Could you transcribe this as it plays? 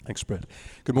Thanks, Brad.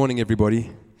 Good morning, everybody.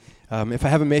 If I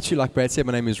haven't met you, like Brad said,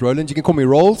 my name is Roland. You can call me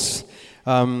Rolls.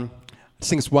 I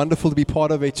think it's wonderful to be part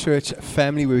of a church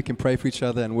family where we can pray for each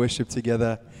other and worship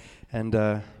together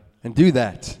and do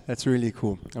that. That's really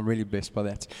cool. I'm really blessed by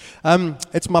that.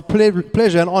 It's my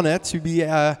pleasure and honor to be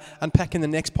unpacking the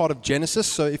next part of Genesis.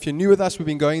 So if you're new with us, we've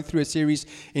been going through a series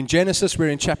in Genesis. We're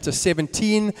in chapter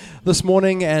 17 this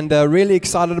morning and really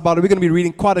excited about it. We're going to be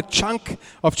reading quite a chunk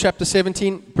of chapter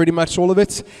 17, pretty much all of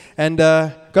it. And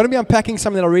going to be unpacking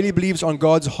something that I really believe is on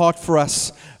God's heart for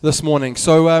us this morning.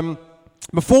 So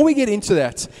before we get into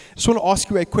that, I just want to ask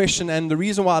you a question, and the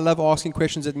reason why I love asking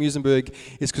questions at Muizenberg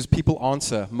is because people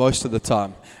answer most of the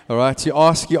time. All right, you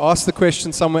ask the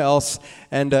question somewhere else,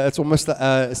 and it's almost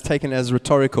it's taken as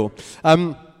rhetorical.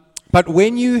 But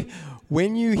when you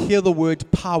hear the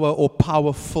word power or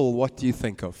powerful, what do you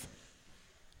think of?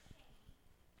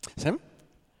 Sam?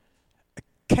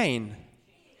 Cain.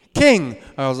 King.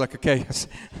 I was like, okay.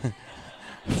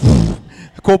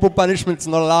 Corporal punishment is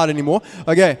not allowed anymore.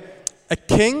 Okay. A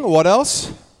king, what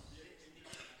else?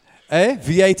 A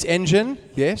V8 engine,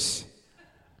 yes.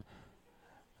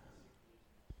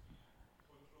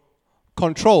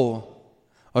 Control,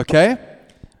 okay.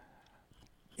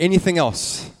 Anything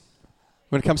else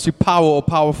when it comes to power or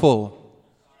powerful?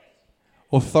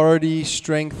 Authority,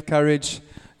 strength, courage.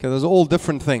 Okay, those are all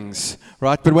different things,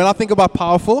 right? But when I think about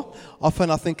powerful,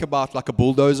 often I think about like a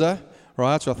bulldozer,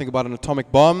 right? So I think about an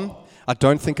atomic bomb. I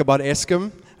don't think about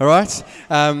Eskom, all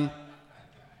right?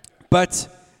 But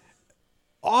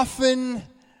often,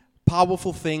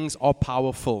 powerful things are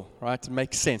powerful, right? It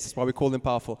makes sense. That's why we call them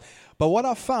powerful. But what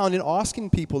I've found in asking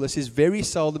people this is very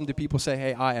seldom do people say,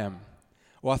 hey, I am.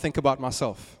 Or I think about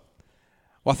myself.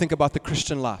 Or I think about the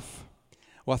Christian life.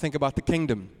 Or I think about the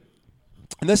kingdom.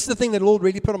 And this is the thing that the Lord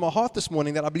really put on my heart this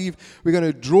morning that I believe we're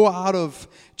going to draw out of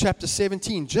chapter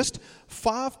 17. Just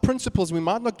 5 principles. We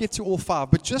might not get to all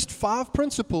 5, but just 5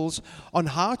 principles on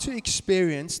how to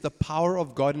experience the power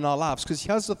of God in our lives. Because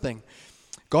here's the thing.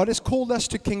 God has called us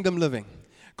to kingdom living.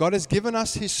 God has given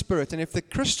us His Spirit. And if the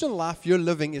Christian life you're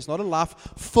living is not a life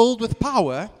filled with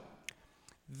power,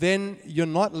 then you're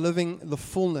not living the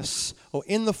fullness or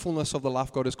in the fullness of the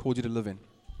life God has called you to live in.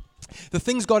 The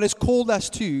things God has called us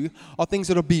to are things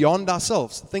that are beyond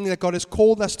ourselves. The things that God has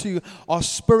called us to are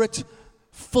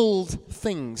Spirit-filled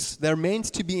things. They're meant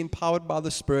to be empowered by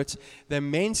the Spirit. They're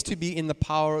meant to be in the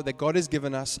power that God has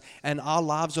given us, and our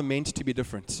lives are meant to be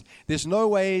different. There's no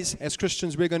ways, as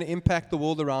Christians, we're going to impact the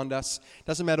world around us.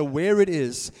 Doesn't matter where it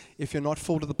is, if you're not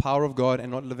filled with the power of God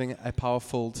and not living a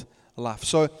power-filled life.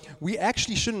 So we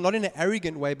actually shouldn't, not in an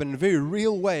arrogant way, but in a very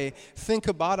real way, think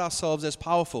about ourselves as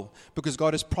powerful, because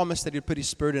God has promised that He'd put His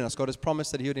Spirit in us. God has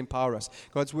promised that He would empower us.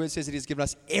 God's Word says that He's given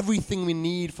us everything we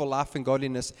need for life and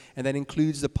godliness, and that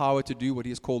includes the power to do what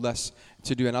He has called us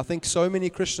to do. And I think so many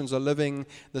Christians are living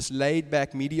this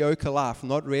laid-back, mediocre life,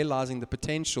 not realizing the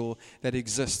potential that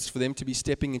exists for them to be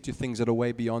stepping into things that are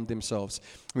way beyond themselves.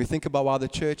 When we think about why the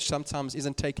church sometimes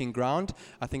isn't taking ground,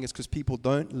 I think it's because people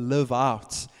don't live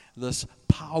out this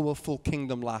powerful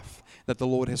kingdom life that the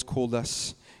Lord has called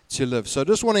us to live. So I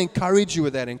just want to encourage you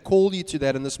with that and call you to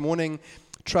that. And this morning,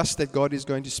 trust that God is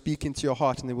going to speak into your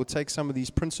heart, and then we'll take some of these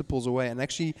principles away and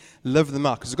actually live them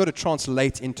out, because it's got to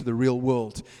translate into the real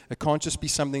world. It can't just be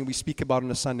something we speak about on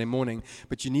a Sunday morning,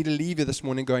 but you need to leave here this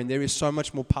morning going, there is so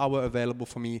much more power available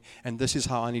for me, and this is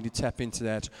how I need to tap into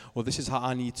that, or this is how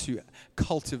I need to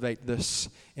cultivate this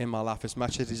in my life as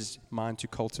much as it is mine to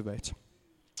cultivate.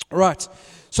 All right,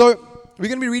 so we're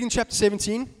going to be reading chapter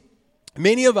 17.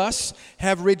 Many of us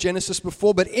have read Genesis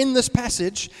before, but in this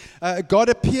passage, God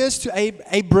appears to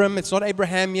Abram. It's not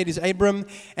Abraham yet, it's Abram,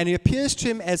 and He appears to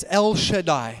him as El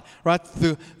Shaddai, right?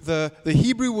 The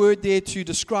Hebrew word there to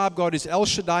describe God is El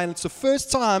Shaddai, and it's the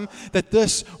first time that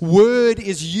this word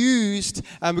is used.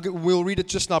 We'll read it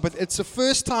just now, but it's the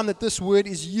first time that this word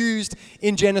is used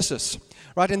in Genesis,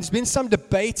 right? And there's been some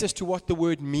debate as to what the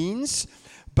word means,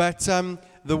 but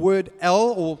the word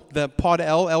El, or the part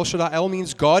El Shaddai, El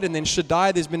means God, and then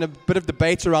Shaddai, there's been a bit of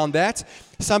debate around that.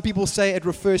 Some people say it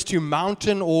refers to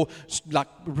mountain, or like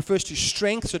refers to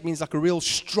strength, so it means like a real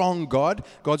strong God.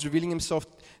 God's revealing Himself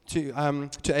to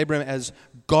Abraham as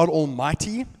God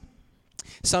Almighty.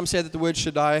 Some say that the word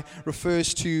Shaddai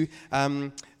refers to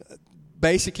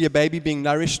basically a baby being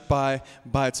nourished by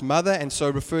its mother, and so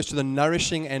refers to the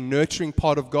nourishing and nurturing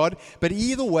part of God. But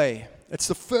either way, it's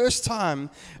the first time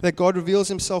that God reveals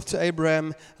Himself to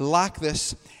Abraham like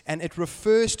this, and it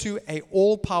refers to an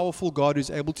all-powerful God who's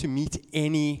able to meet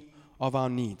any of our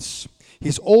needs.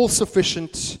 He's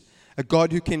all-sufficient, a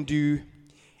God who can do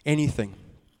anything.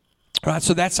 Right,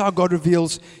 so that's how God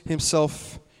reveals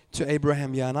Himself to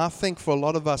Abraham here. And I think for a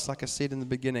lot of us, like I said in the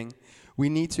beginning, we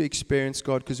need to experience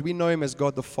God because we know Him as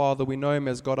God the Father. We know Him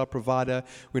as God our provider.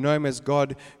 We know Him as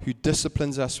God who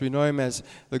disciplines us. We know Him as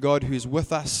the God who is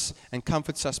with us and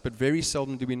comforts us. But very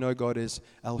seldom do we know God as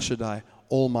El Shaddai,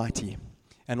 Almighty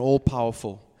and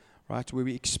all-powerful, right? Where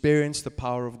we experience the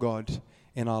power of God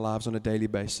in our lives on a daily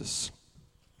basis.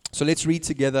 So let's read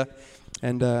together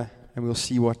and we'll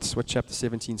see what chapter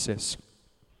 17 says.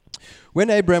 When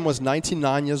Abraham was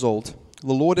 99 years old,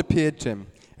 the Lord appeared to him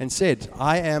and said,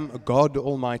 I am God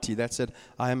Almighty. That said,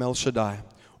 I am El Shaddai.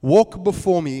 Walk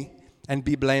before me and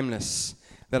be blameless,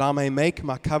 that I may make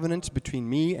my covenant between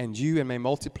me and you and may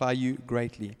multiply you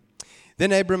greatly.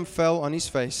 Then Abram fell on his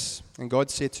face, and God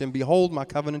said to him, Behold, my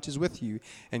covenant is with you,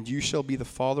 and you shall be the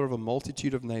father of a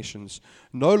multitude of nations.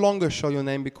 No longer shall your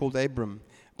name be called Abram,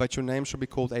 but your name shall be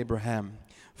called Abraham.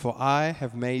 For I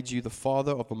have made you the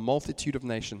father of a multitude of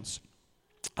nations.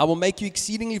 I will make you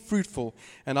exceedingly fruitful,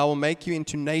 and I will make you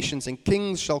into nations, and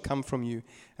kings shall come from you.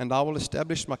 And I will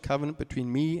establish my covenant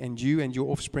between me and you and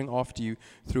your offspring after you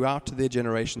throughout their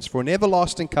generations, for an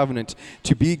everlasting covenant,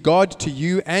 to be God to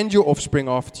you and your offspring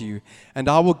after you. And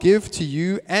I will give to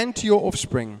you and to your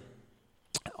offspring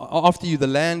after you the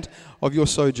land of your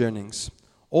sojournings,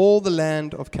 all the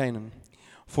land of Canaan.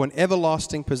 For an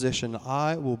everlasting possession,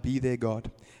 I will be their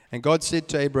God. And God said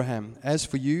to Abraham, As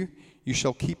for you, you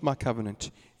shall keep my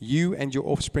covenant, you and your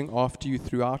offspring after you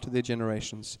throughout their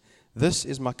generations. This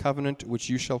is my covenant which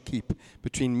you shall keep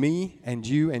between me and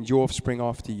you and your offspring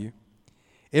after you.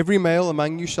 Every male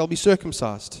among you shall be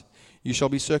circumcised. You shall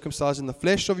be circumcised in the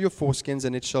flesh of your foreskins,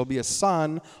 and it shall be a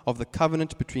sign of the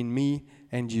covenant between me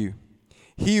and you.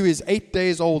 He who is 8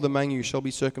 days old among you shall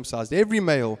be circumcised, every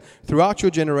male throughout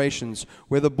your generations,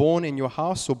 whether born in your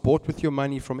house or bought with your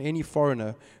money from any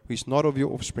foreigner who is not of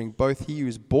your offspring. Both he who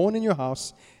is born in your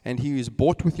house and he who is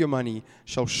bought with your money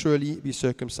shall surely be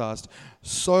circumcised.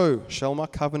 So shall my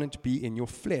covenant be in your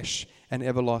flesh, an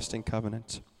everlasting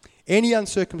covenant. Any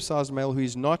uncircumcised male who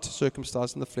is not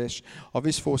circumcised in the flesh of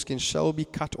his foreskin shall be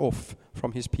cut off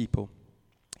from his people.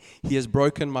 He has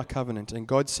broken my covenant. And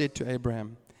God said to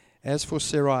Abraham, As for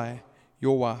Sarai,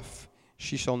 your wife,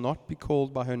 she shall not be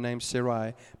called by her name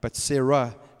Sarai, but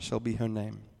Sarah shall be her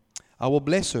name. I will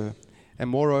bless her, and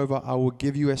moreover I will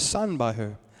give you a son by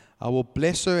her. I will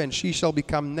bless her, and she shall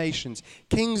become nations.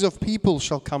 Kings of people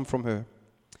shall come from her.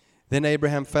 Then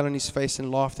Abraham fell on his face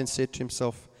and laughed and said to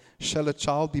himself, Shall a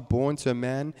child be born to a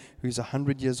man who is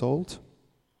 100 years old?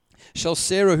 Shall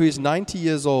Sarah, who is 90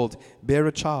 years old, bear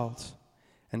a child?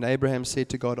 And Abraham said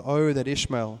to God, Oh, that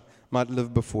Ishmael might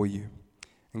live before you.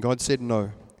 And God said,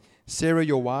 No. Sarah,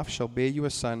 your wife, shall bear you a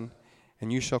son,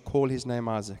 and you shall call his name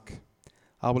Isaac.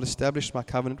 I will establish my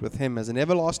covenant with him as an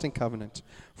everlasting covenant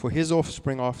for his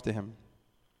offspring after him.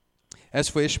 As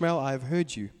for Ishmael, I have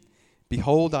heard you.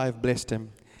 Behold, I have blessed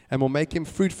him, and will make him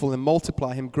fruitful and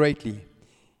multiply him greatly.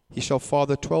 He shall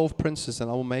father 12 princes,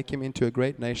 and I will make him into a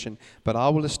great nation. But I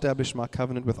will establish my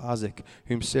covenant with Isaac,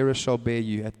 whom Sarah shall bear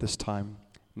you at this time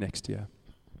next year.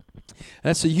 And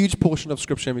that's a huge portion of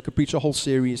Scripture, and we could preach a whole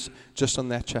series just on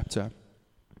that chapter.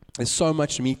 There's so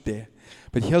much meat there.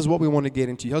 But here's what we want to get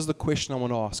into. Here's the question I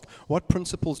want to ask. What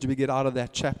principles do we get out of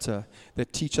that chapter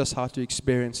that teach us how to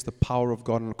experience the power of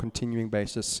God on a continuing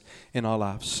basis in our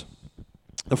lives?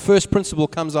 The first principle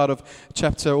comes out of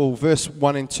chapter or verse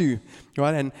 1 and 2.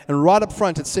 Right? And right up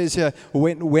front it says here,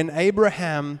 when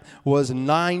Abraham was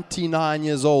 99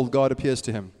 years old, God appears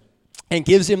to him and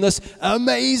gives him this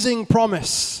amazing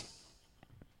promise.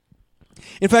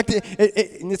 In fact,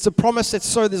 it's a promise that's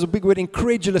so, there's a big word,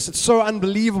 incredulous. It's so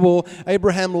unbelievable,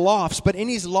 Abraham laughs. But in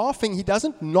his laughing, he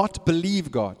doesn't not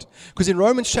believe God. Because in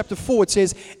Romans chapter 4, it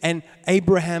says, and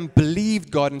Abraham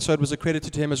believed God, and so it was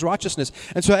accredited to him as righteousness.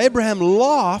 And so Abraham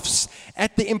laughs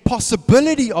at the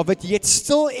impossibility of it, yet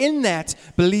still in that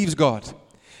believes God.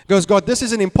 Goes, God, this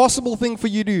is an impossible thing for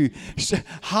you to do.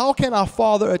 How can I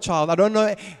father a child? I don't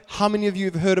know how many of you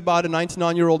have heard about a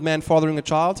 99-year-old man fathering a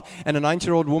child and a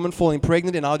 90-year-old woman falling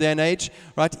pregnant in our day and age,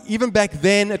 right? Even back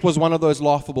then, it was one of those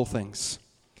laughable things.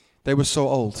 They were so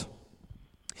old.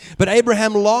 But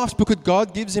Abraham laughs because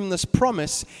God gives him this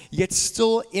promise, yet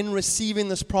still in receiving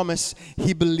this promise,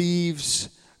 he believes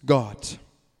God.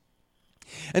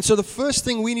 And so the first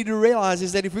thing we need to realize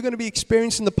is that if we're going to be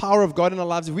experiencing the power of God in our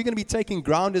lives, if we're going to be taking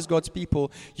ground as God's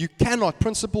people, you cannot,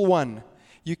 principle one,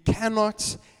 you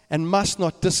cannot and must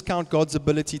not discount God's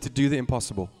ability to do the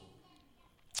impossible.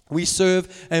 We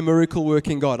serve a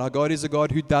miracle-working God. Our God is a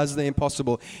God who does the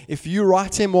impossible. If you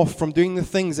write him off from doing the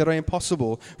things that are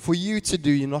impossible for you to do,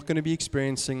 you're not going to be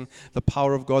experiencing the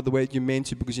power of God the way that you're meant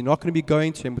to, because you're not going to be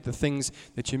going to him with the things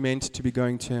that you're meant to be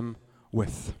going to him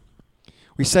with.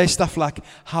 We say stuff like,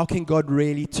 how can God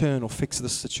really turn or fix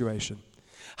this situation?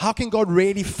 How can God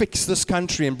really fix this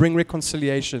country and bring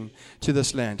reconciliation to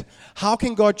this land? How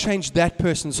can God change that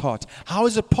person's heart? How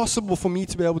is it possible for me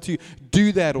to be able to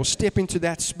do that or step into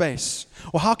that space?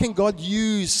 Or how can God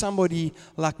use somebody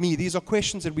like me? These are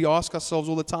questions that we ask ourselves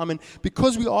all the time. And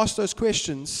because we ask those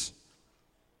questions,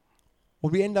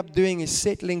 what we end up doing is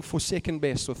settling for second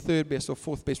best or third best or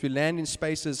fourth best. We land in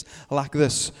spaces like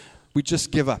this. We just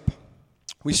give up.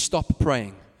 We stop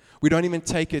praying. We don't even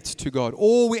take it to God.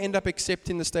 Or we end up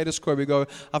accepting the status quo. We go,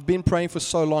 I've been praying for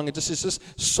so long, it's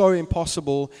just so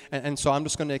impossible, and so I'm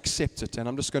just going to accept it, and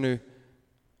I'm just going to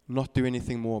not do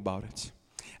anything more about it.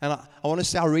 And I want to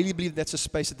say, I really believe that's a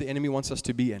space that the enemy wants us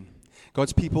to be in.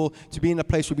 God's people to be in a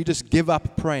place where we just give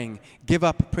up praying, give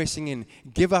up pressing in,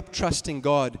 give up trusting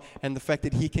God and the fact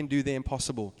that He can do the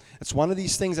impossible. It's one of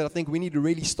these things that I think we need to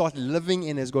really start living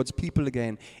in as God's people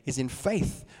again, is in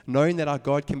faith, knowing that our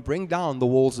God can bring down the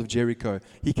walls of Jericho.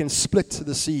 He can split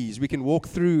the seas. We can walk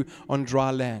through on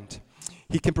dry land.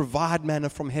 He can provide manna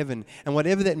from heaven. And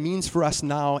whatever that means for us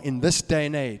now in this day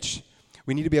and age,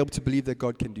 we need to be able to believe that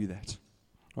God can do that.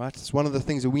 Right? It's one of the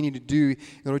things that we need to do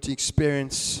in order to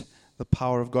experience the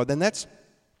power of God. And that's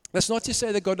not to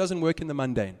say that God doesn't work in the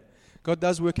mundane. God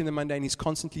does work in the mundane. He's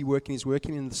constantly working. He's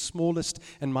working in the smallest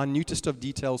and minutest of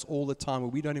details all the time where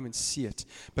we don't even see it.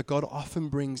 But God often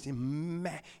brings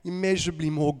immeasurably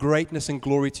more greatness and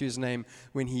glory to His name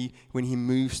when He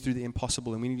moves through the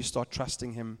impossible. And we need to start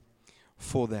trusting Him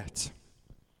for that.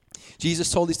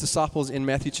 Jesus told His disciples in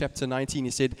Matthew chapter 19,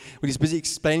 He said, when He's busy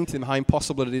explaining to them how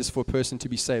impossible it is for a person to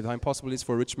be saved, how impossible it is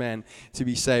for a rich man to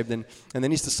be saved. And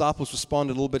then His disciples respond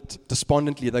a little bit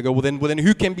despondently. They go, well then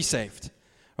who can be saved?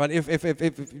 Right? If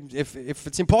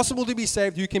it's impossible to be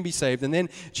saved, who can be saved? And then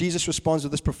Jesus responds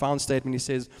with this profound statement. He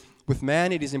says, with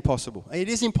man it is impossible. It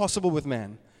is impossible with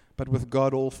man, but with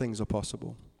God all things are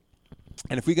possible.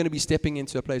 And if we're going to be stepping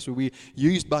into a place where we're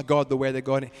used by God the way that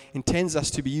God intends us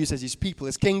to be used as His people,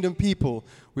 as kingdom people,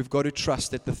 we've got to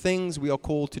trust that the things we are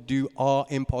called to do are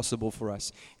impossible for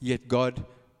us. Yet God,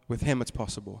 with Him, it's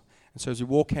possible. And so as we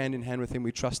walk hand in hand with Him,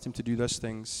 we trust Him to do those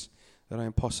things that are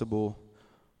impossible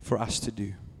for us to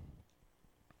do.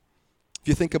 If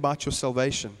you think about your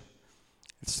salvation,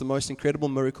 it's the most incredible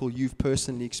miracle you've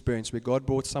personally experienced, where God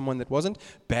brought someone that wasn't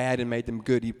bad and made them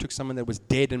good. He took someone that was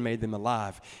dead and made them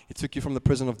alive. He took you from the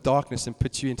prison of darkness and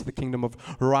put you into the kingdom of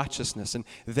righteousness. And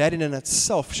that in and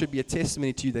itself should be a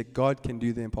testimony to you that God can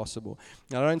do the impossible.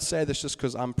 Now, I don't say this just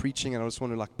because I'm preaching and I just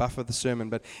want to buffer the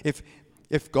sermon, but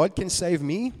if God can save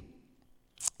me,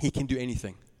 He can do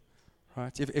anything.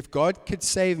 Right? If God could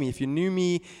save me, if you knew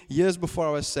me years before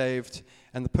I was saved,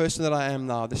 and the person that I am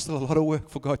now, there's still a lot of work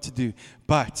for God to do.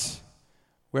 But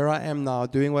where I am now,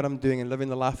 doing what I'm doing and living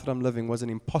the life that I'm living, was an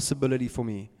impossibility for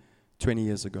me 20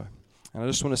 years ago. And I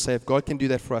just want to say, if God can do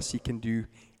that for us, He can do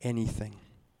anything.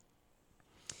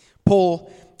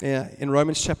 Paul, in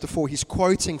Romans chapter 4, he's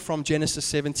quoting from Genesis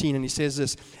 17, and he says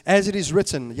this, as it is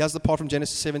written, here's the part from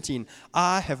Genesis 17,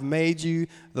 I have made you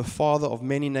the father of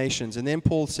many nations. And then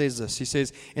Paul says this, he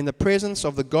says, in the presence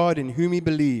of the God in whom he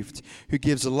believed, who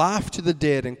gives life to the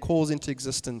dead and calls into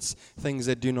existence things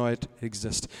that do not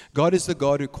exist. God is the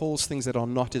God who calls things that are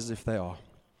not as if they are.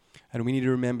 And we need to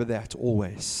remember that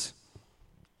always.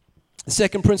 The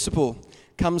second principle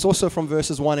comes also from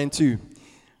verses 1 and 2.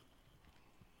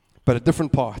 But at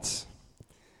different parts.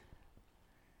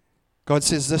 God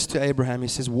says this to Abraham. He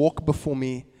says, walk before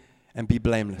me and be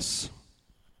blameless.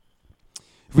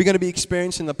 If we're going to be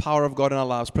experiencing the power of God in our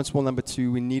lives, principle number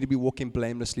 2, we need to be walking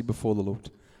blamelessly before the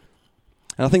Lord.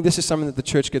 And I think this is something that the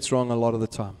church gets wrong a lot of the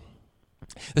time.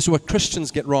 This is what Christians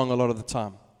get wrong a lot of the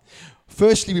time.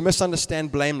 Firstly, we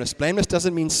misunderstand blameless. Blameless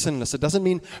doesn't mean sinless. It doesn't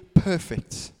mean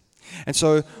perfect. And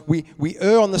so we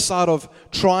err on the side of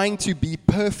trying to be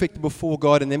perfect before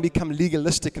God and then become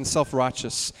legalistic and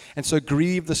self-righteous. And so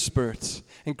grieve the Spirit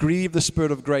and grieve the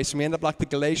Spirit of grace. And we end up like the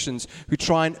Galatians who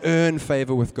try and earn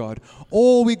favor with God.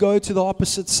 Or we go to the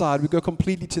opposite side. We go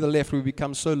completely to the left where we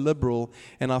become so liberal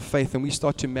in our faith and we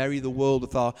start to marry the world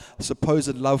with our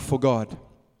supposed love for God.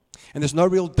 And there's no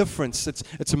real difference.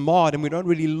 It's marred and we don't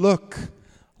really look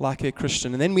like a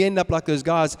Christian. And then we end up like those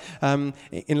guys in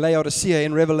Laodicea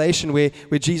in Revelation where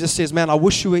Jesus says, man, I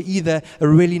wish you were either a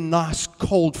really nice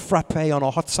cold frappe on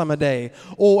a hot summer day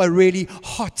or a really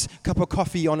hot cup of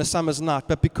coffee on a summer's night.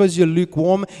 But because you're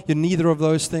lukewarm, you're neither of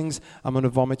those things, I'm going to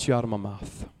vomit you out of my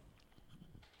mouth.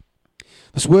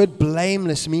 This word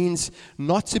blameless means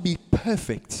not to be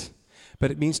perfect,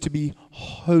 but it means to be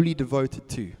wholly devoted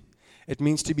to. It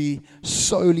means to be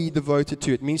solely devoted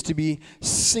to. It means to be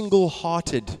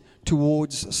single-hearted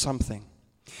towards something.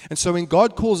 And so when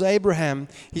God calls Abraham,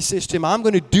 he says to him, I'm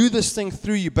going to do this thing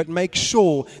through you, but make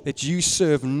sure that you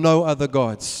serve no other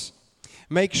gods.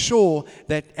 Make sure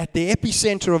that at the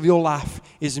epicenter of your life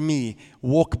is me.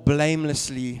 Walk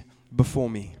blamelessly before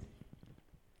me.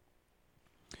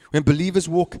 When believers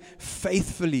walk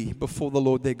faithfully before the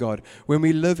Lord their God, when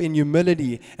we live in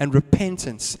humility and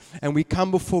repentance, and we come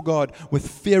before God with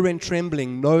fear and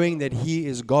trembling, knowing that He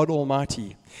is God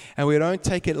Almighty, and we don't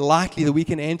take it lightly that we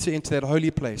can enter into that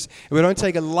holy place, and we don't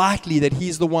take it lightly that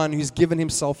He's the one who's given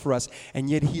Himself for us, and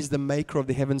yet He's the maker of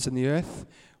the heavens and the earth,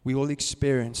 we will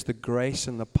experience the grace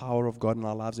and the power of God in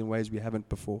our lives in ways we haven't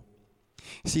before.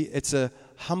 See, it's a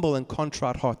humble and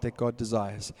contrite heart that God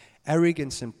desires.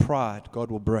 Arrogance and pride,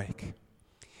 God will break.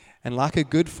 And like a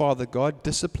good father, God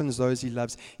disciplines those He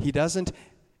loves. He doesn't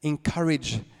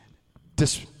encourage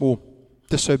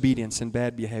disobedience and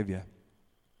bad behavior.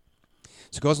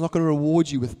 So God's not going to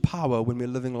reward you with power when we're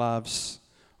living lives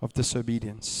of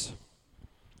disobedience.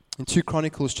 In 2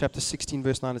 Chronicles chapter 16,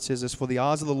 verse 9, it says this, "For the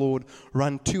eyes of the Lord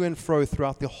run to and fro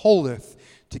throughout the whole earth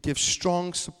to give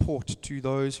strong support to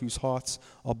those whose hearts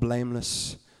are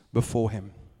blameless before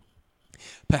Him."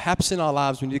 Perhaps in our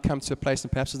lives we need to come to a place,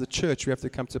 and perhaps as a church we have to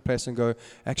come to a place and go,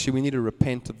 actually we need to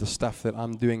repent of the stuff that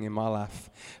I'm doing in my life.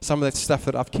 Some of that stuff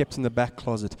that I've kept in the back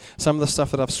closet. Some of the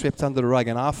stuff that I've swept under the rug,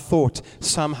 and I thought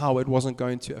somehow it wasn't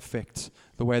going to affect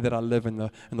the way that I live and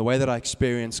the way that I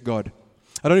experience God.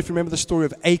 I don't know if you remember the story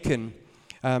of Achan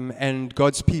and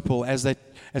God's people as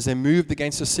they moved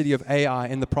against the city of Ai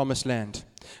in the promised land.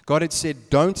 God had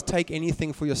said, don't take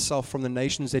anything for yourself from the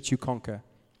nations that you conquer.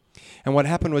 And what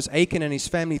happened was Achan and his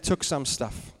family took some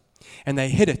stuff and they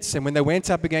hid it. And when they went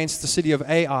up against the city of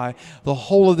Ai, the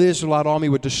whole of the Israelite army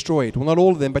were destroyed. Well, not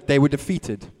all of them, but they were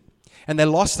defeated. And they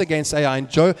lost against Ai.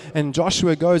 And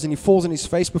Joshua goes and he falls on his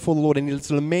face before the Lord and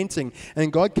he's lamenting.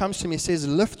 And God comes to him and says,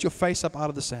 lift your face up out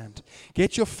of the sand.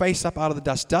 Get your face up out of the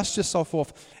dust. Dust yourself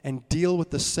off and deal with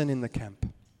the sin in the camp.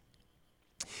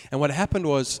 And what happened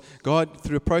was God,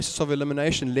 through a process of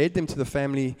elimination, led them to the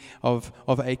family of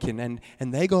Achan.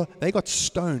 And they got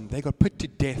stoned. They got put to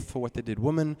death for what they did.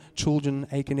 Women, children,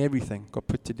 Achan, everything got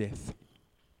put to death.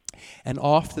 And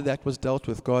after that was dealt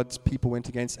with, God's people went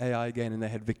against Ai again and they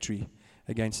had victory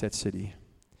against that city.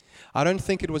 I don't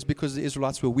think it was because the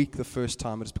Israelites were weak the first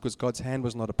time. It was because God's hand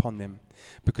was not upon them.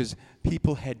 Because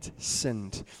people had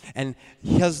sinned. And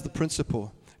here's the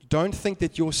principle. Don't think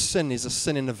that your sin is a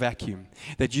sin in a vacuum.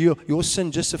 That your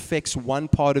sin just affects one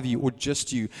part of you or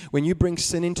just you. When you bring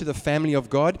sin into the family of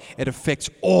God, it affects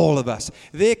all of us.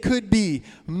 There could be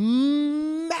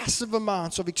massive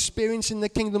amounts of experience in the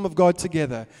kingdom of God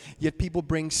together. Yet people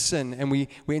bring sin and we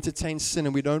entertain sin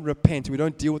and we don't repent. We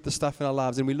don't deal with the stuff in our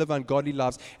lives and we live ungodly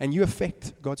lives. And you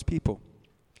affect God's people.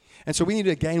 And so we need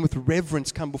to, again, with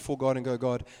reverence, come before God and go,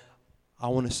 God, I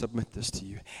want to submit this to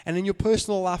you. And in your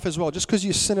personal life as well, just because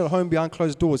you sin at home behind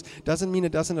closed doors doesn't mean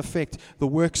it doesn't affect the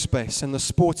workspace and the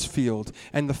sports field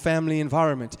and the family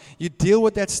environment. You deal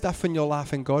with that stuff in your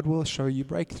life and God will show you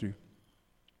breakthrough.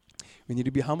 We need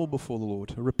to be humble before the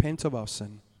Lord, repent of our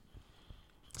sin.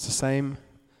 It's the same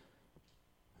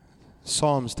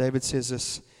Psalms. David says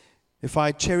this, if I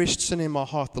had cherished sin in my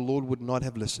heart, the Lord would not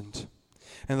have listened.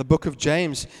 And the book of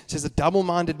James says a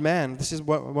double-minded man, this is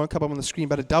what won't come up on the screen,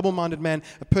 but a double-minded man,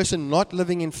 a person not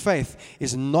living in faith,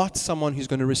 is not someone who's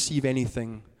going to receive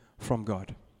anything from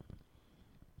God.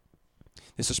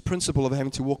 There's this principle of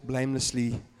having to walk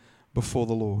blamelessly before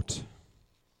the Lord.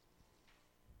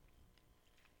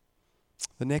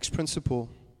 The next principle,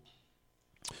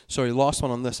 last one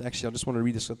on this, actually, I just want to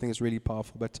read this, I think it's really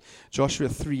powerful, but Joshua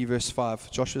 3, verse 5,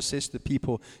 Joshua says to the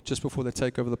people, just before they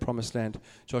take over the promised land,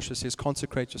 Joshua says,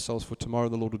 consecrate yourselves, for tomorrow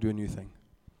the Lord will do a new thing.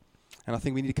 And I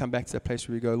think we need to come back to that place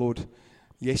where we go, Lord,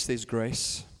 yes, there's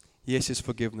grace. Yes, there's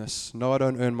forgiveness. No, I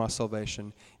don't earn my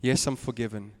salvation. Yes, I'm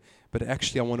forgiven. But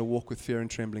actually, I want to walk with fear and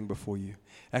trembling before you.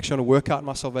 Actually, I want to work out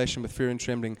my salvation with fear and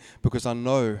trembling because I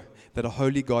know that a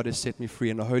holy God has set me free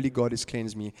and a holy God has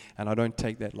cleansed me, and I don't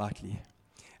take that lightly.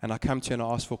 And I come to you and I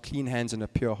ask for clean hands and a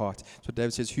pure heart. So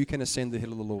David says, who can ascend the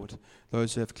hill of the Lord?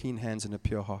 Those who have clean hands and a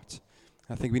pure heart.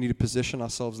 I think we need to position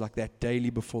ourselves like that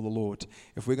daily before the Lord.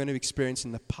 If we're going to experience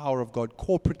in the power of God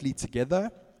corporately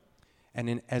together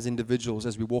and as individuals,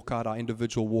 as we walk out our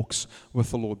individual walks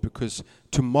with the Lord, because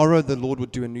tomorrow the Lord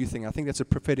would do a new thing. I think that's a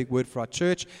prophetic word for our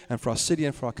church and for our city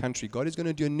and for our country. God is going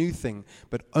to do a new thing,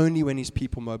 but only when His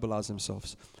people mobilize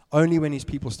themselves. Only when His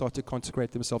people start to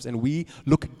consecrate themselves and we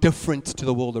look different to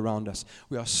the world around us.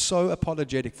 We are so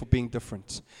apologetic for being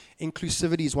different.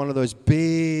 Inclusivity is one of those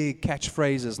big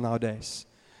catchphrases nowadays.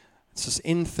 It's this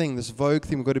in thing, this vogue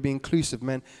thing. We've got to be inclusive.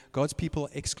 Man, God's people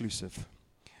are exclusive.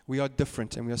 We are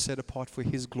different, and we are set apart for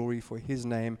His glory, for His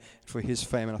name, for His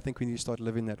fame. And I think we need to start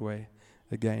living that way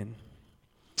again.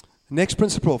 Next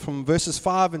principle from verses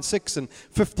 5 and 6 and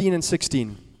 15 and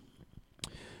 16.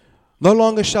 No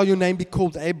longer shall your name be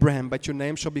called Abraham, but your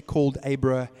name shall be called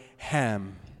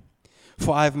Abraham.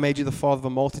 For I have made you the father of a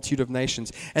multitude of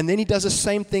nations. And then he does the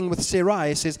same thing with Sarai.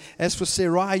 He says, as for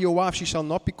Sarai, your wife, she shall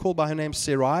not be called by her name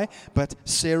Sarai, but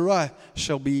Sarah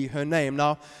shall be her name.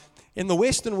 Now, in the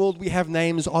Western world, we have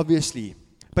names, obviously.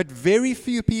 But very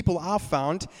few people I've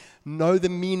found know the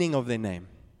meaning of their name.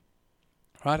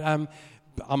 Right?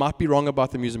 I might be wrong about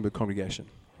the Muizenberg congregation.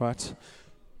 Right?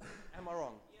 Am I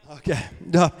wrong? Okay.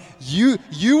 No, you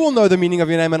will know the meaning of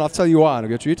your name, and I'll tell you why,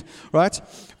 Gertrude. Right?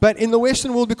 But in the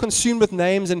Western world, we're consumed with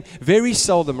names, and very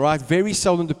seldom, right? Very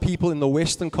seldom do people in the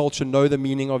Western culture know the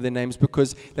meaning of their names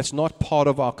because that's not part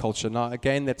of our culture. Now,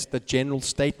 again, that's the general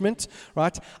statement,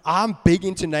 right? I'm big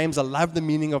into names. I love the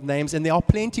meaning of names, and there are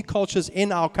plenty of cultures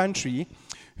in our country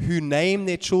who name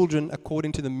their children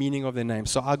according to the meaning of their name.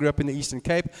 So I grew up in the Eastern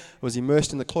Cape, was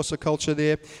immersed in the Xhosa culture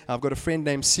there. I've got a friend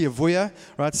named Siyavuya,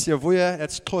 right? Siyavuya,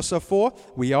 that's Xhosa for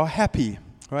we are happy,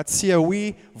 right?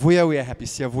 Vuya, we are happy,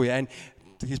 Siyavuya. And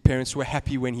his parents were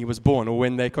happy when he was born or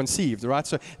when they conceived, right?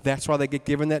 So that's why they get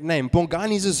given that name.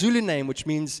 Bongani is a Zulu name, which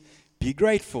means be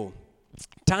grateful.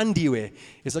 Tandiwe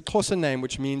is a Xhosa name,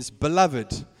 which means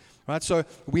beloved. Right, so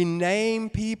we name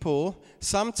people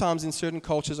sometimes in certain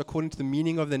cultures according to the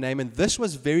meaning of their name, and this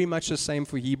was very much the same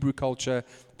for Hebrew culture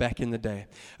back in the day.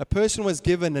 A person was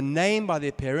given a name by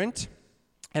their parent,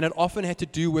 and it often had to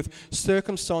do with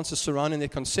circumstances surrounding their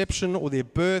conception or their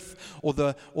birth or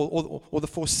the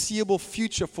foreseeable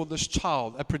future for this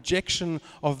child, a projection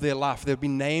of their life. They've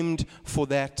been named for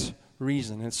that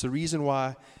reason. And it's the reason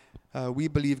why we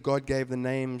believe God gave the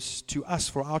names to us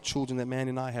for our children that man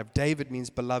and I have. David means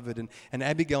beloved, and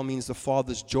Abigail means the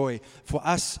father's joy. For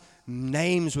us,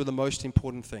 names were the most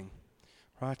important thing,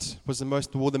 right?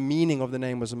 The meaning of the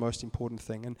name was the most important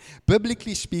thing. And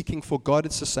biblically speaking, for God,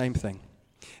 it's the same thing.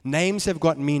 Names have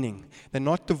got meaning. They're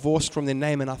not divorced from their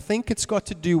name. And I think it's got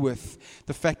to do with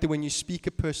the fact that when you speak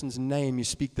a person's name, you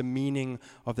speak the meaning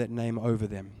of that name over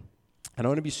them. I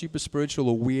don't want to be super spiritual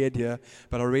or weird here,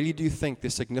 but I really do think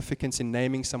there's significance in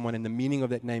naming someone and the meaning of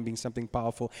that name being something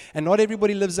powerful. And not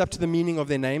everybody lives up to the meaning of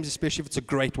their names, especially if it's a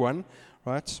great one,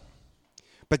 right?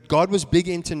 But God was big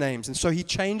into names, and so He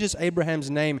changes Abraham's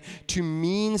name to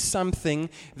mean something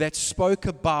that spoke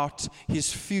about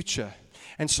his future.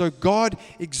 And so God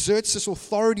exerts this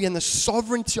authority and the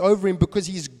sovereignty over him because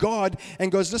He's God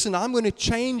and goes, listen, I'm going to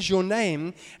change your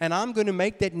name and I'm going to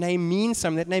make that name mean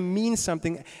something. That name means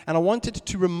something. And I wanted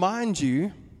to remind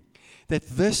you that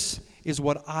this is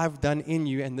what I've done in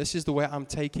you and this is the way I'm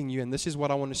taking you and this is what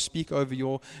I want to speak over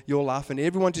your life and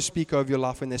everyone to speak over your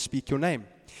life when they speak your name.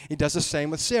 He does the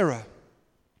same with Sarah.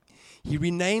 He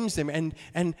renames them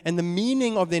and the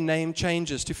meaning of their name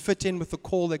changes to fit in with the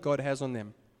call that God has on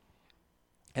them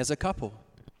as a couple.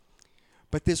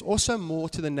 But there's also more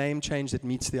to the name change that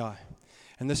meets the eye.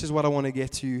 And this is what I want to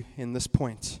get to in this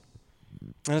point.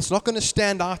 And it's not going to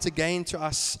stand out again to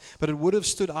us, but it would have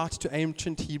stood out to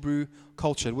ancient Hebrew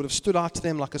culture. It would have stood out to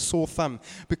them like a sore thumb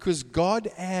because God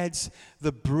adds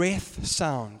the breath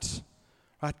sound,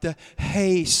 right? The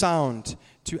hey sound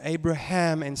to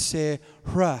Abraham and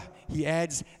Sarah. He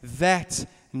adds that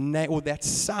that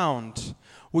sound,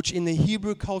 which in the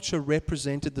Hebrew culture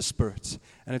represented the Spirit.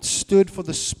 And it stood for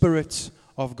the Spirit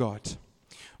of God.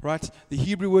 Right? The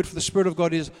Hebrew word for the Spirit of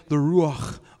God is the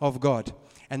Ruach of God.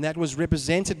 And that was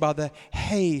represented by the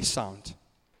hey sound.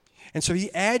 And so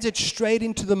He adds it straight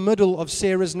into the middle of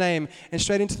Sarah's name and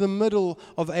straight into the middle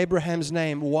of Abraham's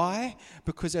name. Why?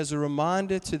 Because as a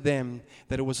reminder to them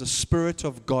that it was the Spirit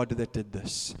of God that did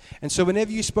this. And so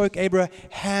whenever you spoke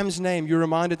Abraham's name, you're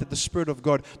reminded that the Spirit of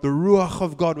God, the Ruach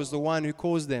of God, was the one who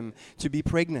caused them to be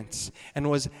pregnant and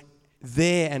was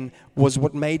there and was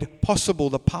what made possible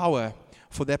the power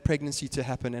for that pregnancy to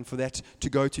happen and for that to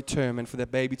go to term and for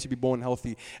that baby to be born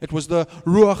healthy. It was the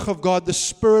Ruach of God, the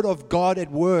Spirit of God at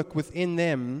work within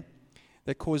them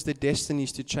that caused their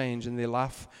destinies to change and their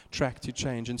life track to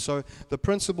change. And so the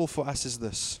principle for us is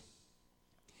this.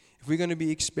 If we're going to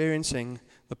be experiencing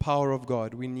the power of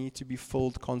God, we need to be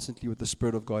filled constantly with the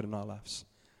Spirit of God in our lives.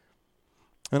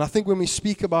 And I think when we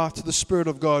speak about the Spirit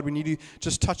of God, we need to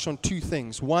just touch on two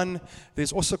things. One,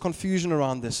 there's also confusion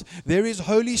around this. There is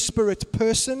Holy Spirit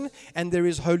person and there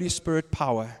is Holy Spirit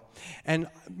power. And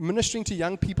ministering to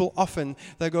young people often,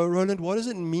 they go, Roland, what does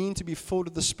it mean to be filled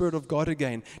with the Spirit of God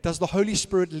again? Does the Holy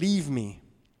Spirit leave me?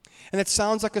 And it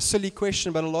sounds like a silly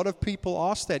question, but a lot of people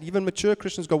ask that. Even mature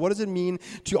Christians go, what does it mean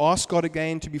to ask God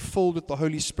again to be filled with the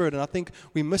Holy Spirit? And I think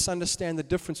we misunderstand the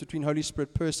difference between Holy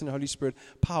Spirit person and Holy Spirit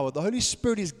power. The Holy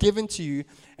Spirit is given to you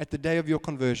at the day of your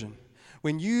conversion.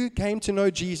 When you came to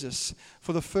know Jesus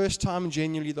for the first time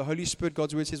genuinely, the Holy Spirit,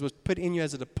 God's word says, was put in you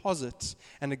as a deposit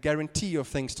and a guarantee of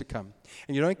things to come.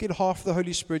 And you don't get half the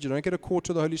Holy Spirit, you don't get a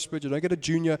quarter of the Holy Spirit, you don't get a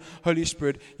junior Holy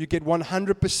Spirit, you get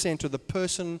 100% of the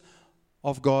person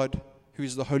of God, who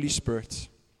is the Holy Spirit,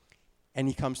 and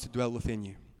He comes to dwell within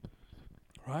you.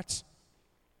 Right?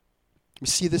 We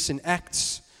see this in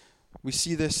Acts. We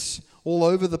see this all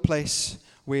over the place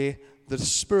where the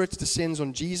Spirit descends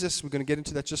on Jesus. We're going to get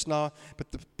into that just now.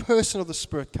 But the person of the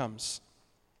Spirit comes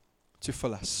to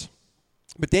fill us.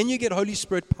 But then you get Holy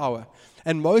Spirit power.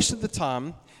 And most of the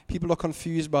time, people are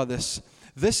confused by this.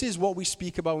 This is what we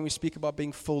speak about when we speak about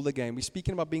being filled again. We're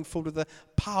speaking about being filled with the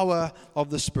power of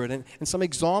the Spirit. And some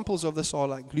examples of this are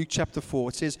like Luke chapter 4.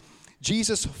 It says,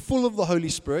 Jesus, full of the Holy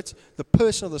Spirit, the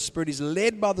person of the Spirit, is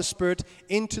led by the Spirit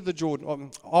into the Jordan,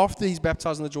 after he's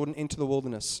baptized in the Jordan, into the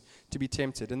wilderness to be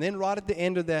tempted. And then right at the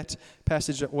end of that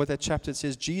passage, or that chapter, it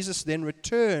says, Jesus then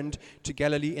returned to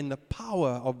Galilee in the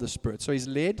power of the Spirit. So he's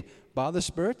led by the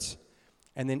Spirit,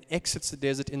 and then exits the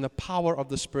desert in the power of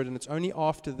the Spirit. And it's only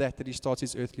after that that he starts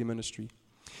his earthly ministry.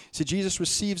 So Jesus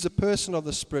receives the person of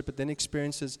the Spirit, but then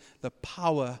experiences the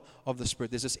power of the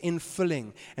Spirit. There's this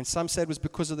infilling. And some said it was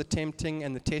because of the tempting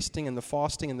and the testing and the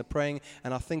fasting and the praying.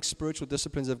 And I think spiritual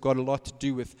disciplines have got a lot to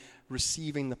do with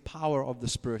receiving the power of the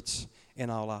Spirit in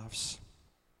our lives.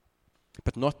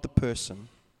 But not the person.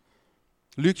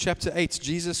 Luke chapter 8,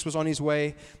 Jesus was on his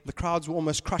way. The crowds were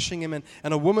almost crushing him.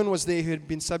 And a woman was there who had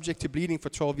been subject to bleeding for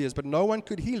 12 years, but no one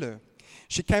could heal her.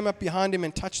 She came up behind him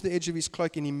and touched the edge of his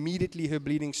cloak, and immediately her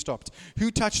bleeding stopped.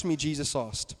 Who touched me? Jesus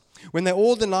asked. When they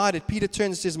all denied it, Peter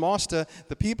turns and says, Master,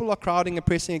 the people are crowding and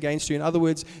pressing against you. In other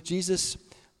words, Jesus,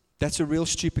 that's a real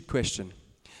stupid question.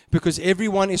 Because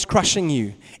everyone is crushing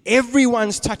you.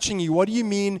 Everyone's touching you. What do you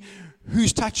mean,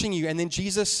 who's touching you? And then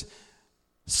Jesus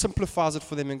simplifies it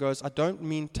for them and goes, I don't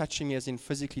mean touching me as in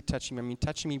physically touching me. I mean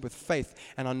touching me with faith.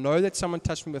 And I know that someone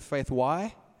touched me with faith.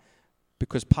 Why?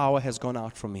 Because power has gone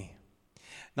out from me.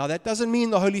 Now, that doesn't mean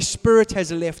the Holy Spirit has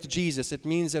left Jesus. It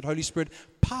means that Holy Spirit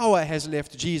power has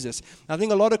left Jesus. I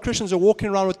think a lot of Christians are walking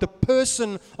around with the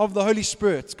person of the Holy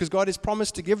Spirit because God has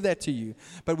promised to give that to you.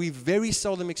 But we very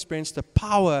seldom experience the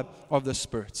power of the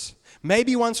Spirit.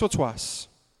 Maybe once or twice.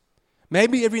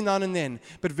 Maybe every now and then.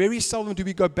 But very seldom do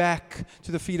we go back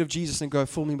to the feet of Jesus and go,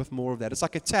 fill me with more of that. It's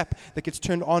like a tap that gets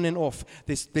turned on and off.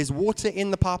 There's water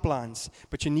in the pipelines,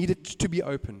 but you need it to be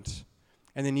opened.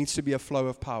 And there needs to be a flow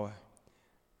of power,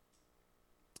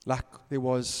 like there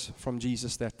was from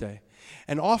Jesus that day.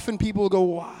 And often people will go,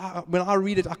 wow, when I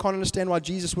read it, I can't understand why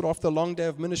Jesus would, after a long day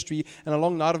of ministry and a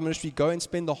long night of ministry, go and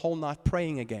spend the whole night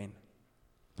praying again.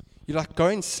 You're like, go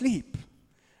and sleep.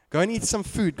 Go and eat some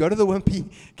food. Go to the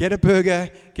Wimpy, get a burger,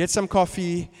 get some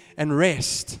coffee, and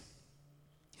rest.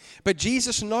 But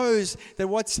Jesus knows that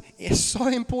what's so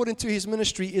important to his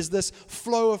ministry is this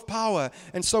flow of power.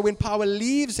 And so when power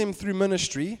leaves him through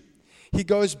ministry, he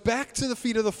goes back to the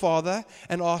feet of the Father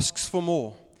and asks for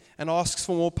more. And asks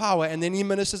for more power. And then he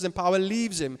ministers and power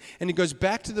leaves him. And he goes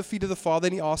back to the feet of the Father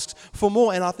and he asks for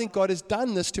more. And I think God has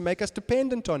done this to make us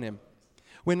dependent on him.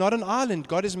 We're not an island.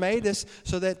 God has made us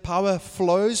so that power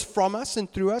flows from us and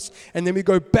through us. And then we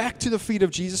go back to the feet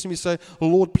of Jesus and we say,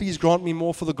 Lord, please grant me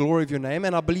more for the glory of your name.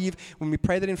 And I believe when we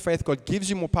pray that in faith, God gives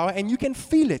you more power. And you can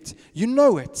feel it. You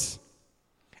know it.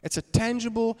 It's a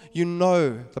tangible, you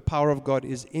know the power of God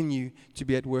is in you to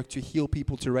be at work, to heal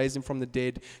people, to raise them from the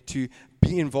dead, to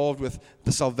be involved with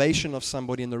the salvation of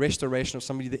somebody and the restoration of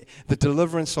somebody, the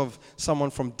deliverance of someone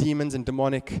from demons and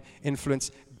demonic influence.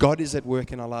 God is at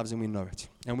work in our lives and we know it.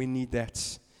 And we need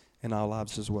that in our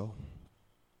lives as well.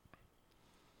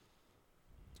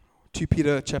 2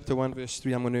 Peter chapter 1 verse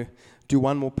 3. I'm going to do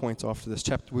one more point after this.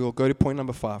 We will go to point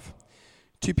number 5.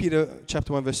 2 Peter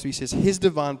chapter 1 verse 3 says, His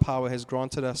divine power has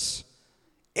granted us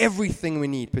everything we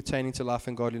need pertaining to life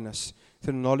and godliness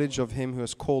through the knowledge of Him who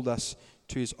has called us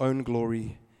to His own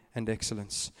glory and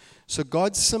excellence. So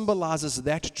God symbolizes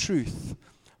that truth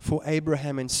for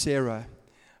Abraham and Sarah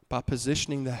by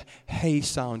positioning the hey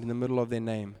sound in the middle of their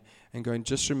name and going,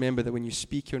 just remember that when you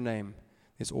speak your name,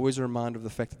 there's always a reminder of the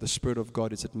fact that the Spirit of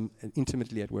God is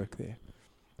intimately at work there.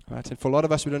 Right? And for a lot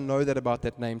of us, we don't know that about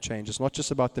that name change. It's not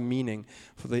just about the meaning.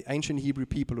 For the ancient Hebrew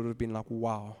people, it would have been like,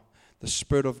 wow, the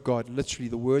Spirit of God, literally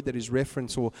the word that is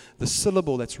reference or the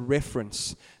syllable that's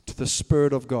reference to the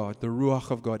Spirit of God, the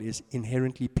Ruach of God, is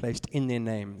inherently placed in their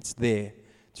name. It's there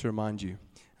to remind you.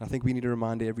 And I think we need a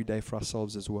reminder every day for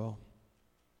ourselves as well.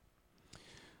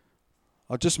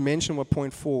 I'll just mention what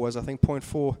point 4 was. I think point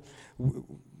 4,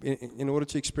 in order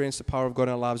to experience the power of God in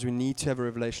our lives, we need to have a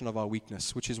revelation of our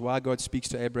weakness, which is why God speaks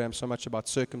to Abraham so much about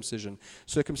circumcision.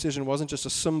 Circumcision wasn't just a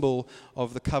symbol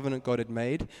of the covenant God had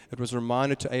made. It was a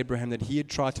reminder to Abraham that he had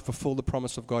tried to fulfill the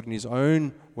promise of God in his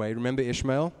own way. Remember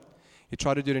Ishmael? He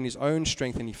tried to do it in his own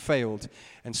strength and he failed.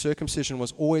 And circumcision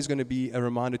was always going to be a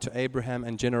reminder to Abraham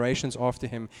and generations after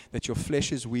him that your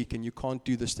flesh is weak and you can't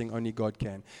do this thing, only God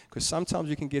can. Because sometimes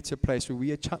we can get to a place where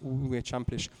we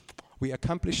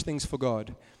accomplish things for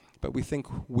God, but we think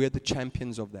we're the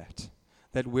champions of that.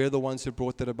 That we're the ones who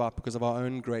brought that about because of our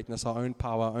own greatness, our own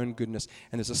power, our own goodness.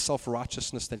 And there's a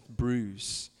self-righteousness that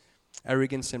brews,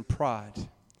 arrogance and pride.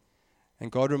 And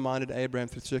God reminded Abraham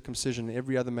through circumcision and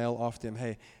every other male after him,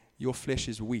 hey, your flesh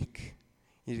is weak.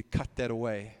 You need to cut that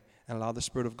away and allow the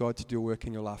Spirit of God to do a work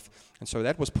in your life. And so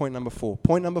that was point number 4.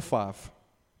 Point number 5.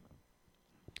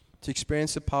 To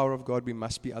experience the power of God, we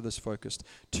must be others focused.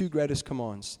 2 greatest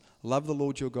commands. Love the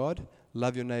Lord your God.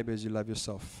 Love your neighbor as you love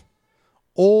yourself.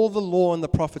 All the law and the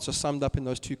prophets are summed up in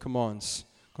those 2 commands,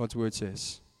 God's word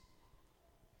says.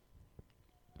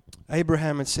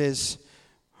 Abraham, it says,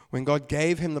 when God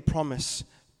gave him the promise,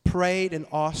 prayed and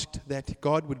asked that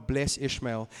God would bless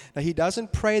Ishmael. Now, he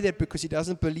doesn't pray that because he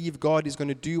doesn't believe God is going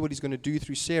to do what he's going to do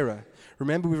through Sarah.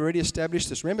 Remember, we've already established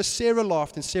this. Remember, Sarah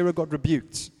laughed and Sarah got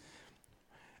rebuked.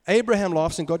 Abraham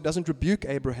laughs and God doesn't rebuke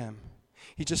Abraham.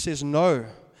 He just says, no,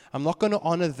 I'm not going to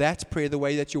honor that prayer the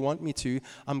way that you want me to.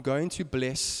 I'm going to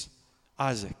bless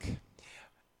Isaac.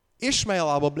 Ishmael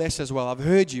I will bless as well. I've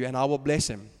heard you and I will bless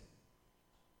him.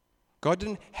 God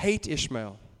didn't hate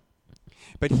Ishmael.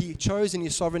 But he chose in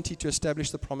his sovereignty to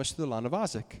establish the promise to the line of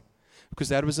Isaac. Because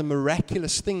that was a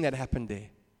miraculous thing that happened there.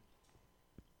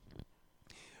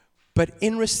 But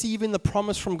in receiving the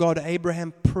promise from God,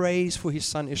 Abraham prays for his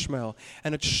son Ishmael.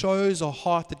 And it shows a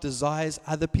heart that desires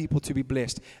other people to be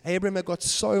blessed. Abraham had got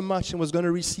so much and was going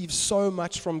to receive so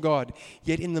much from God.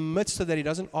 Yet in the midst of that, he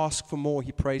doesn't ask for more.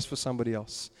 He prays for somebody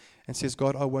else. And says,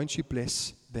 God, oh, won't you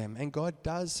bless them? And God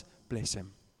does bless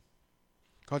him.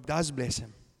 God does bless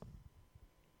him.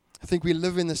 I think we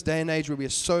live in this day and age where we are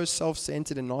so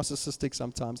self-centered and narcissistic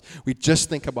sometimes. We just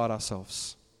think about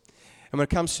ourselves. And when it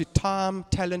comes to time,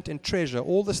 talent, and treasure,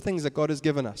 all these things that God has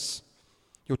given us,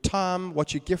 your time,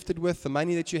 what you're gifted with, the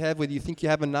money that you have, whether you think you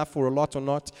have enough or a lot or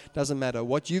not, doesn't matter.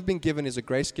 What you've been given is a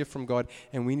grace gift from God,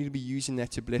 and we need to be using that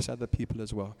to bless other people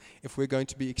as well, if we're going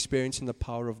to be experiencing the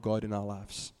power of God in our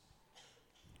lives.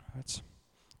 Right.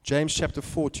 James chapter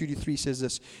 4, 2-3 says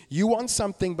this, you want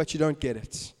something, but you don't get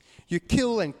it. You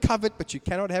kill and covet, but you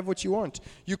cannot have what you want.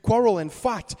 You quarrel and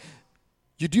fight.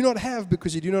 You do not have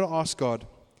because you do not ask God.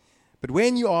 But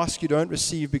when you ask, you don't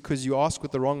receive because you ask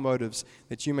with the wrong motives,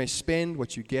 that you may spend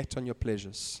what you get on your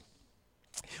pleasures.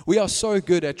 We are so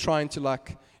good at trying to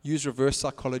use reverse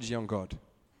psychology on God.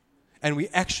 And we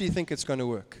actually think it's going to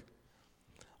work.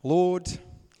 Lord,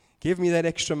 give me that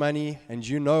extra money and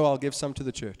you know I'll give some to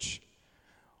the church.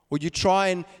 Or you try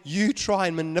and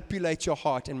manipulate your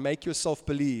heart and make yourself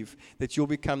believe that you'll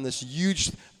become this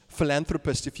huge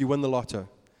philanthropist if you win the lotto,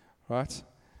 right?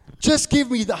 Just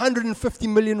give me the 150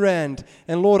 million rand,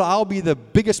 and Lord, I'll be the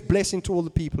biggest blessing to all the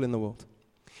people in the world.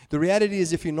 The reality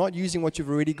is, if you're not using what you've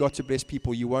already got to bless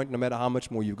people, you won't, no matter how much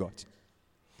more you've got,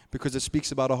 because it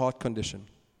speaks about a heart condition,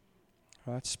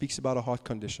 right? It speaks about a heart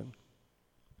condition.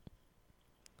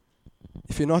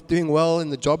 If you're not doing well in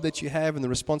the job that you have and the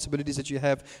responsibilities that you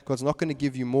have, God's not going to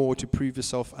give you more to prove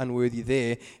yourself unworthy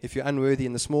there. If you're unworthy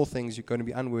in the small things, you're going to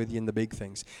be unworthy in the big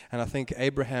things. And I think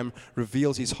Abraham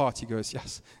reveals his heart. He goes,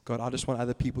 yes, God, I just want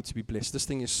other people to be blessed. This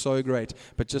thing is so great,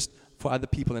 but just for other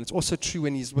people. And it's also true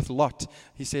when he's with Lot.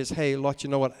 He says, hey, Lot, you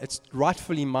know what? It's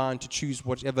rightfully mine to choose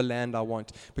whatever land I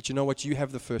want. But you know what? You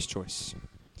have the first choice.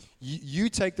 You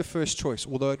take the first choice,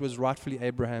 although it was rightfully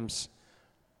Abraham's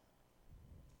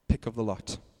pick of the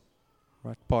lot,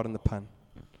 right? Pardon the pun,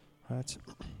 right?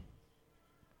 There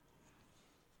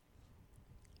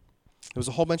was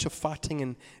a whole bunch of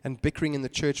fighting and bickering in the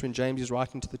church when James is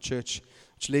writing to the church,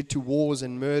 which led to wars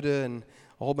and murder and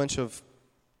a whole bunch of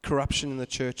corruption in the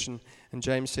church. And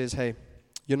James says, hey,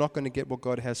 you're not going to get what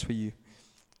God has for you.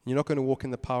 You're not going to walk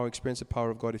in the power, experience the power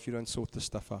of God if you don't sort this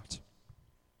stuff out.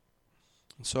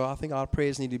 And so I think our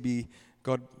prayers need to be,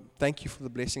 God, thank you for the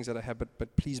blessings that I have,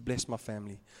 but please bless my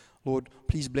family. Lord,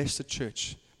 please bless the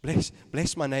church.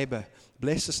 Bless my neighbor.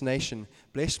 Bless this nation.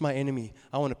 Bless my enemy.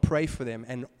 I want to pray for them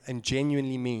and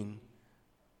genuinely mean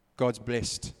God's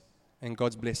blessed and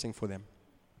God's blessing for them.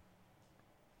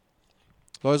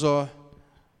 Those are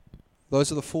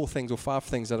the 4 things or 5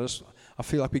 things that I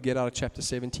feel like we get out of chapter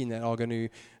 17 that are going to,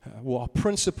 are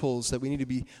principles that we need to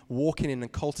be walking in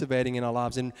and cultivating in our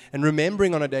lives and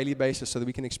remembering on a daily basis so that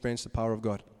we can experience the power of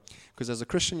God. Because as a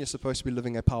Christian, you're supposed to be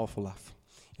living a powerful life.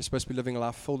 You're supposed to be living a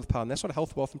life filled with power. And that's what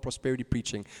health, wealth, and prosperity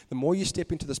preaching. The more you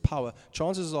step into this power,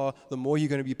 chances are the more you're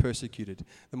going to be persecuted.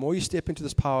 The more you step into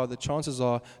this power, the chances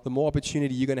are the more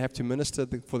opportunity you're going to have to minister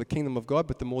for the kingdom of God,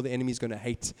 but the more the enemy is going to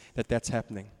hate that that's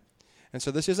happening. And so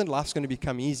this isn't life's going to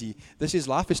become easy.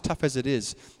 Life is tough as it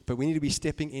is, but we need to be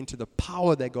stepping into the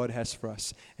power that God has for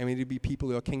us. And we need to be people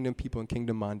who are kingdom people and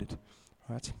kingdom minded.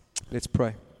 All right? Let's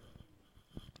pray.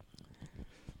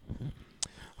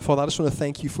 Father, I just want to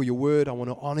thank you for your word. I want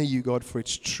to honor you, God, for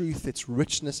its truth, its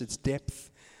richness, its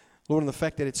depth. Lord, and the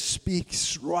fact that it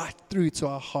speaks right through to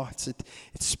our hearts. It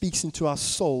speaks into our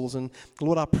souls. And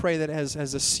Lord, I pray that as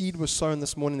a seed was sown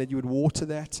this morning, that you would water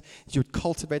that you would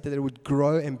cultivate that it would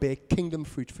grow and bear kingdom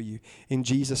fruit for you. In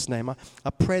Jesus' name, I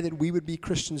pray that we would be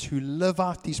Christians who live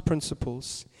out these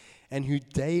principles and who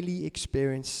daily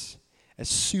experience a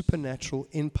supernatural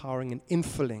empowering and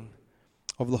infilling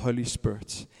of the Holy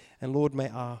Spirit. And Lord, may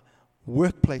our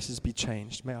workplaces be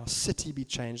changed. May our city be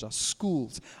changed, our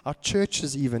schools, our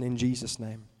churches even, in Jesus'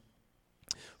 name.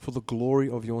 For the glory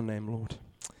of your name, Lord.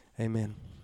 Amen.